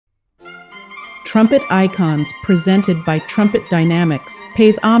Trumpet Icons, presented by Trumpet Dynamics,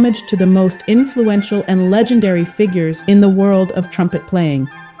 pays homage to the most influential and legendary figures in the world of trumpet playing.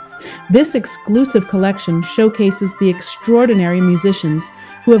 This exclusive collection showcases the extraordinary musicians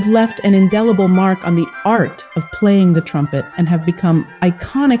who have left an indelible mark on the art of playing the trumpet and have become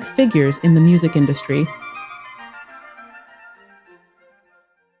iconic figures in the music industry.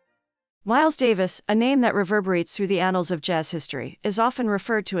 Miles Davis, a name that reverberates through the annals of jazz history, is often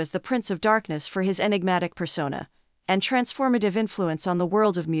referred to as the Prince of Darkness for his enigmatic persona and transformative influence on the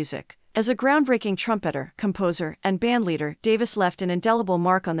world of music. As a groundbreaking trumpeter, composer, and bandleader, Davis left an indelible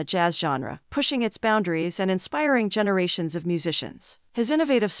mark on the jazz genre, pushing its boundaries and inspiring generations of musicians. His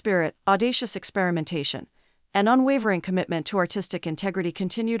innovative spirit, audacious experimentation, and unwavering commitment to artistic integrity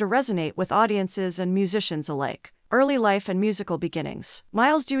continue to resonate with audiences and musicians alike. Early life and musical beginnings.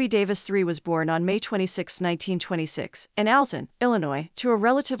 Miles Dewey Davis III was born on May 26, 1926, in Alton, Illinois, to a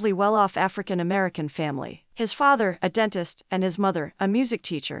relatively well-off African-American family. His father, a dentist, and his mother, a music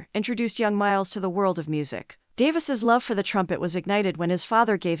teacher, introduced young Miles to the world of music. Davis's love for the trumpet was ignited when his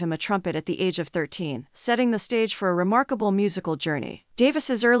father gave him a trumpet at the age of 13, setting the stage for a remarkable musical journey.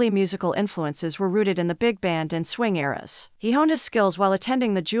 Davis's early musical influences were rooted in the big band and swing eras. He honed his skills while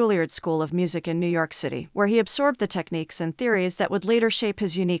attending the Juilliard School of Music in New York City, where he absorbed the techniques and theories that would later shape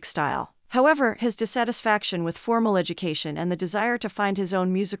his unique style. However, his dissatisfaction with formal education and the desire to find his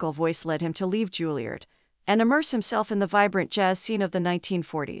own musical voice led him to leave Juilliard and immerse himself in the vibrant jazz scene of the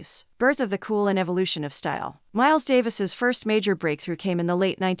 1940s. Birth of the cool and evolution of style. Miles Davis's first major breakthrough came in the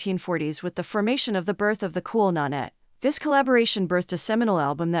late 1940s with the formation of the Birth of the Cool Nonet. This collaboration birthed a seminal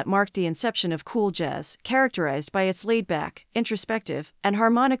album that marked the inception of cool jazz, characterized by its laid-back, introspective, and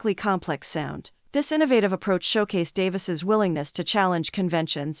harmonically complex sound. This innovative approach showcased Davis's willingness to challenge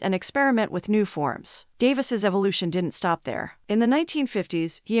conventions and experiment with new forms. Davis's evolution didn't stop there. In the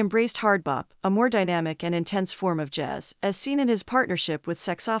 1950s, he embraced hard bop, a more dynamic and intense form of jazz, as seen in his partnership with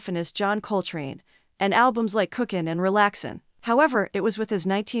saxophonist John Coltrane, and albums like Cookin' and Relaxin'. However, it was with his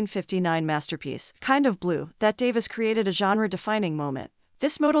 1959 masterpiece, Kind of Blue, that Davis created a genre-defining moment.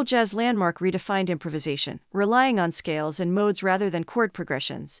 This modal jazz landmark redefined improvisation, relying on scales and modes rather than chord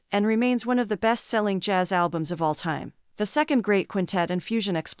progressions, and remains one of the best-selling jazz albums of all time. The Second Great Quintet and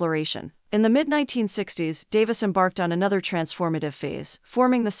Fusion Exploration. In the mid-1960s, Davis embarked on another transformative phase,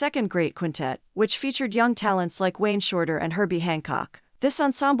 forming the Second Great Quintet, which featured young talents like Wayne Shorter and Herbie Hancock. This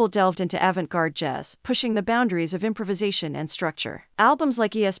ensemble delved into avant-garde jazz, pushing the boundaries of improvisation and structure. Albums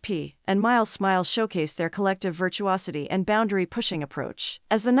like ESP and Miles Smiles showcased their collective virtuosity and boundary-pushing approach.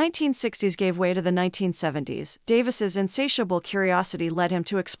 As the 1960s gave way to the 1970s, Davis's insatiable curiosity led him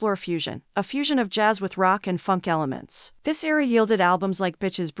to explore fusion, a fusion of jazz with rock and funk elements. This era yielded albums like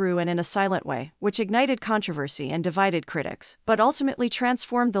Bitches Brew and In a Silent Way, which ignited controversy and divided critics, but ultimately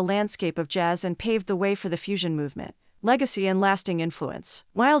transformed the landscape of jazz and paved the way for the fusion movement. Legacy and lasting influence.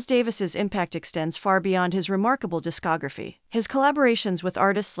 Miles Davis's impact extends far beyond his remarkable discography. His collaborations with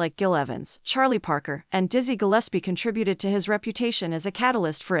artists like Gil Evans, Charlie Parker, and Dizzy Gillespie contributed to his reputation as a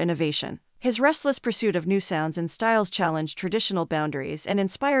catalyst for innovation. His restless pursuit of new sounds and styles challenged traditional boundaries and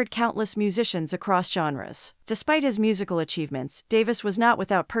inspired countless musicians across genres. Despite his musical achievements, Davis was not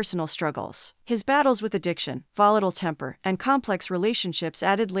without personal struggles. His battles with addiction, volatile temper, and complex relationships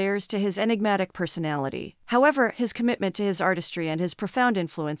added layers to his enigmatic personality. However, his commitment to his artistry and his profound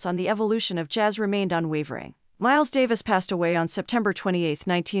influence on the evolution of jazz remained unwavering. Miles Davis passed away on September 28,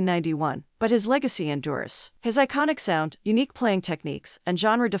 1991, but his legacy endures. His iconic sound, unique playing techniques, and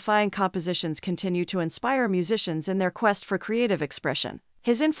genre-defying compositions continue to inspire musicians in their quest for creative expression.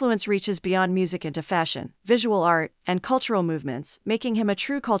 His influence reaches beyond music into fashion, visual art, and cultural movements, making him a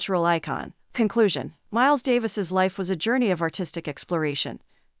true cultural icon. Conclusion. Miles Davis's life was a journey of artistic exploration,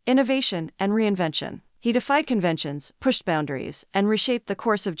 innovation, and reinvention. He defied conventions, pushed boundaries, and reshaped the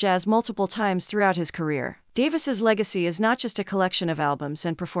course of jazz multiple times throughout his career. Davis's legacy is not just a collection of albums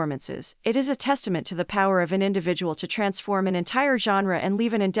and performances, it is a testament to the power of an individual to transform an entire genre and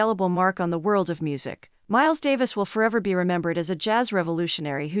leave an indelible mark on the world of music. Miles Davis will forever be remembered as a jazz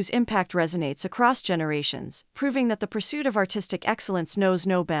revolutionary whose impact resonates across generations, proving that the pursuit of artistic excellence knows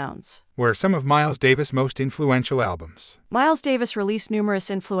no bounds. Were some of Miles Davis' most influential albums? Miles Davis released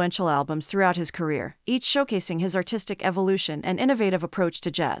numerous influential albums throughout his career, each showcasing his artistic evolution and innovative approach to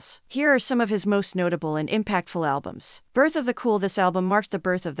jazz. Here are some of his most notable and impactful albums. Birth of the Cool. This album marked the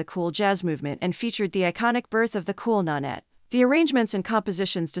birth of the cool jazz movement and featured the iconic Birth of the Cool Nonet. The arrangements and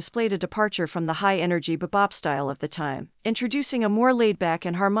compositions displayed a departure from the high-energy bebop style of the time, introducing a more laid-back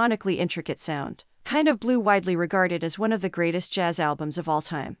and harmonically intricate sound. Kind of Blue, widely regarded as one of the greatest jazz albums of all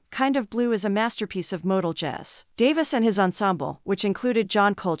time. Kind of Blue is a masterpiece of modal jazz. Davis and his ensemble, which included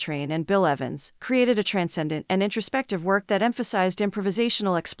John Coltrane and Bill Evans, created a transcendent and introspective work that emphasized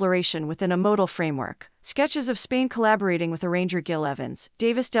improvisational exploration within a modal framework. Sketches of Spain collaborating with arranger Gil Evans,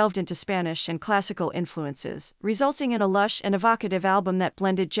 Davis delved into Spanish and classical influences, resulting in a lush and evocative album that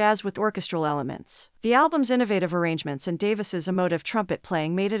blended jazz with orchestral elements. The album's innovative arrangements and Davis's emotive trumpet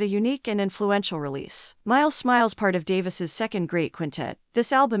playing made it a unique and influential release. Miles Smiles, part of Davis's second great quintet,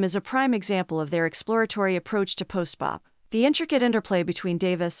 this album is a prime example of their exploratory approach to post-bop. The intricate interplay between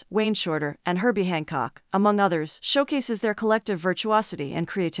Davis, Wayne Shorter, and Herbie Hancock, among others, showcases their collective virtuosity and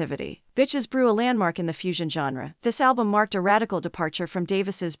creativity. Bitches Brew, a landmark in the fusion genre, this album marked a radical departure from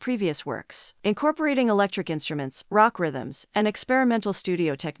Davis's previous works. Incorporating electric instruments, rock rhythms, and experimental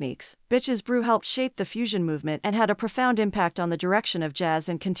studio techniques, Bitches Brew helped shape the fusion movement and had a profound impact on the direction of jazz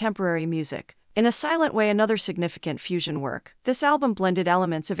and contemporary music. In a silent way, another significant fusion work, this album blended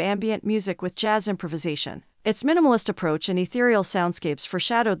elements of ambient music with jazz improvisation. Its minimalist approach and ethereal soundscapes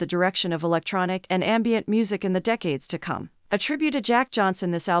foreshadowed the direction of electronic and ambient music in the decades to come. A tribute to Jack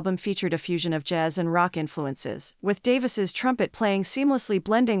Johnson, this album featured a fusion of jazz and rock influences, with Davis's trumpet playing seamlessly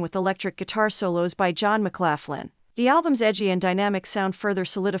blending with electric guitar solos by John McLaughlin. The album's edgy and dynamic sound further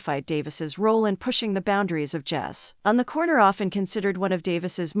solidified Davis's role in pushing the boundaries of jazz. On the Corner, often considered one of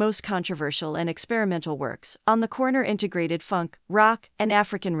Davis's most controversial and experimental works, On the Corner integrated funk, rock, and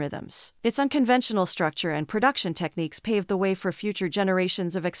African rhythms. Its unconventional structure and production techniques paved the way for future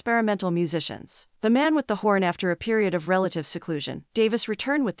generations of experimental musicians. The Man with the Horn. After a period of relative seclusion, Davis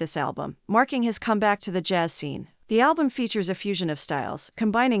returned with this album, marking his comeback to the jazz scene. The album features a fusion of styles,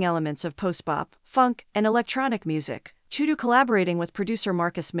 combining elements of post-bop, funk, and electronic music. Due collaborating with producer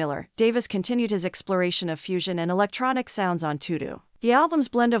Marcus Miller, Davis continued his exploration of fusion and electronic sounds on Tudu. The album's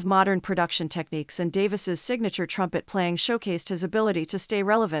blend of modern production techniques and Davis's signature trumpet playing showcased his ability to stay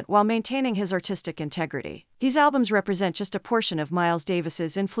relevant while maintaining his artistic integrity. These albums represent just a portion of Miles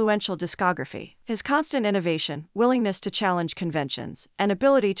Davis's influential discography. His constant innovation, willingness to challenge conventions, and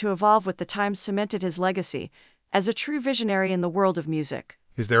ability to evolve with the times cemented his legacy as a true visionary in the world of music.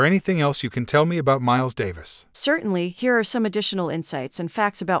 Is there anything else you can tell me about Miles Davis? Certainly, here are some additional insights and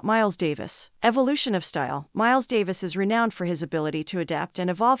facts about Miles Davis. Evolution of style. Miles Davis is renowned for his ability to adapt and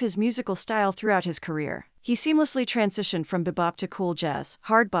evolve his musical style throughout his career. He seamlessly transitioned from bebop to cool jazz,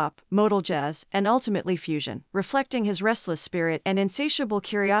 hard bop, modal jazz, and ultimately fusion, reflecting his restless spirit and insatiable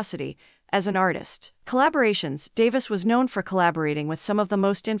curiosity as an artist. Collaborations. Davis was known for collaborating with some of the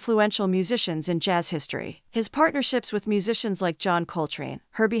most influential musicians in jazz history. His partnerships with musicians like John Coltrane,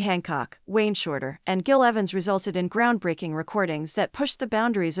 Herbie Hancock, Wayne Shorter, and Gil Evans resulted in groundbreaking recordings that pushed the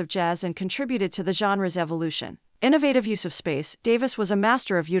boundaries of jazz and contributed to the genre's evolution. Innovative use of space. Davis was a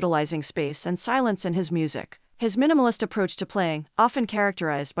master of utilizing space and silence in his music. His minimalist approach to playing, often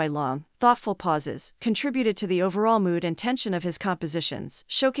characterized by long, thoughtful pauses, contributed to the overall mood and tension of his compositions,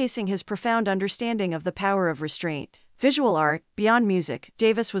 showcasing his profound understanding of the power of restraint. Visual art. Beyond music,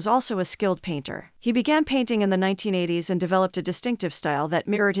 Davis was also a skilled painter. He began painting in the 1980s and developed a distinctive style that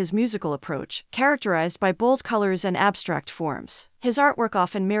mirrored his musical approach, characterized by bold colors and abstract forms. His artwork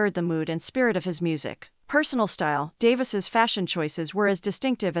often mirrored the mood and spirit of his music. Personal style. Davis's fashion choices were as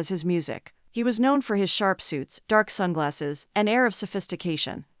distinctive as his music. He was known for his sharp suits, dark sunglasses, and air of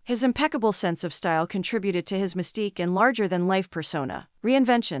sophistication. His impeccable sense of style contributed to his mystique and larger-than-life persona.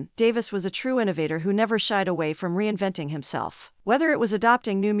 Reinvention. Davis was a true innovator who never shied away from reinventing himself. Whether it was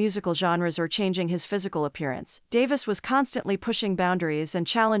adopting new musical genres or changing his physical appearance, Davis was constantly pushing boundaries and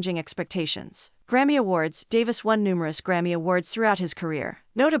challenging expectations. Grammy Awards. Davis won numerous Grammy Awards throughout his career.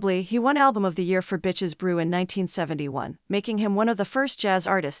 Notably, he won Album of the Year for Bitches Brew in 1971, making him one of the first jazz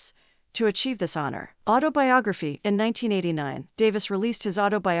artists to achieve this honor. Autobiography. In 1989, Davis released his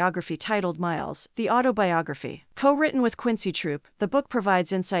autobiography titled Miles, The Autobiography. Co-written with Quincy Troupe, the book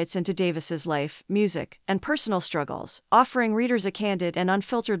provides insights into Davis's life, music, and personal struggles, offering readers a candid and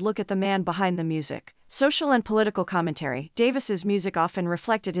unfiltered look at the man behind the music. Social and political commentary. Davis's music often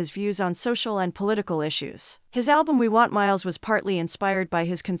reflected his views on social and political issues. His album We Want Miles was partly inspired by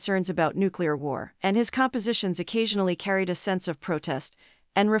his concerns about nuclear war, and his compositions occasionally carried a sense of protest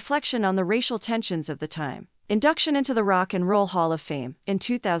and reflection on the racial tensions of the time. Induction into the Rock and Roll Hall of Fame. In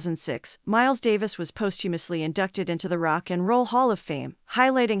 2006, Miles Davis was posthumously inducted into the Rock and Roll Hall of Fame,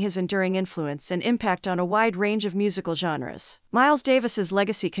 highlighting his enduring influence and impact on a wide range of musical genres. Miles Davis's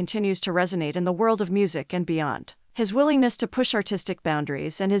legacy continues to resonate in the world of music and beyond. His willingness to push artistic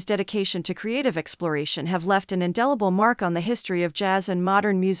boundaries and his dedication to creative exploration have left an indelible mark on the history of jazz and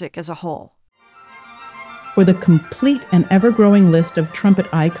modern music as a whole. For the complete and ever-growing list of trumpet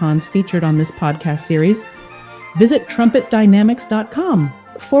icons featured on this podcast series, visit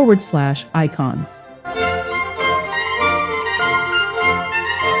trumpetdynamics.com/icons.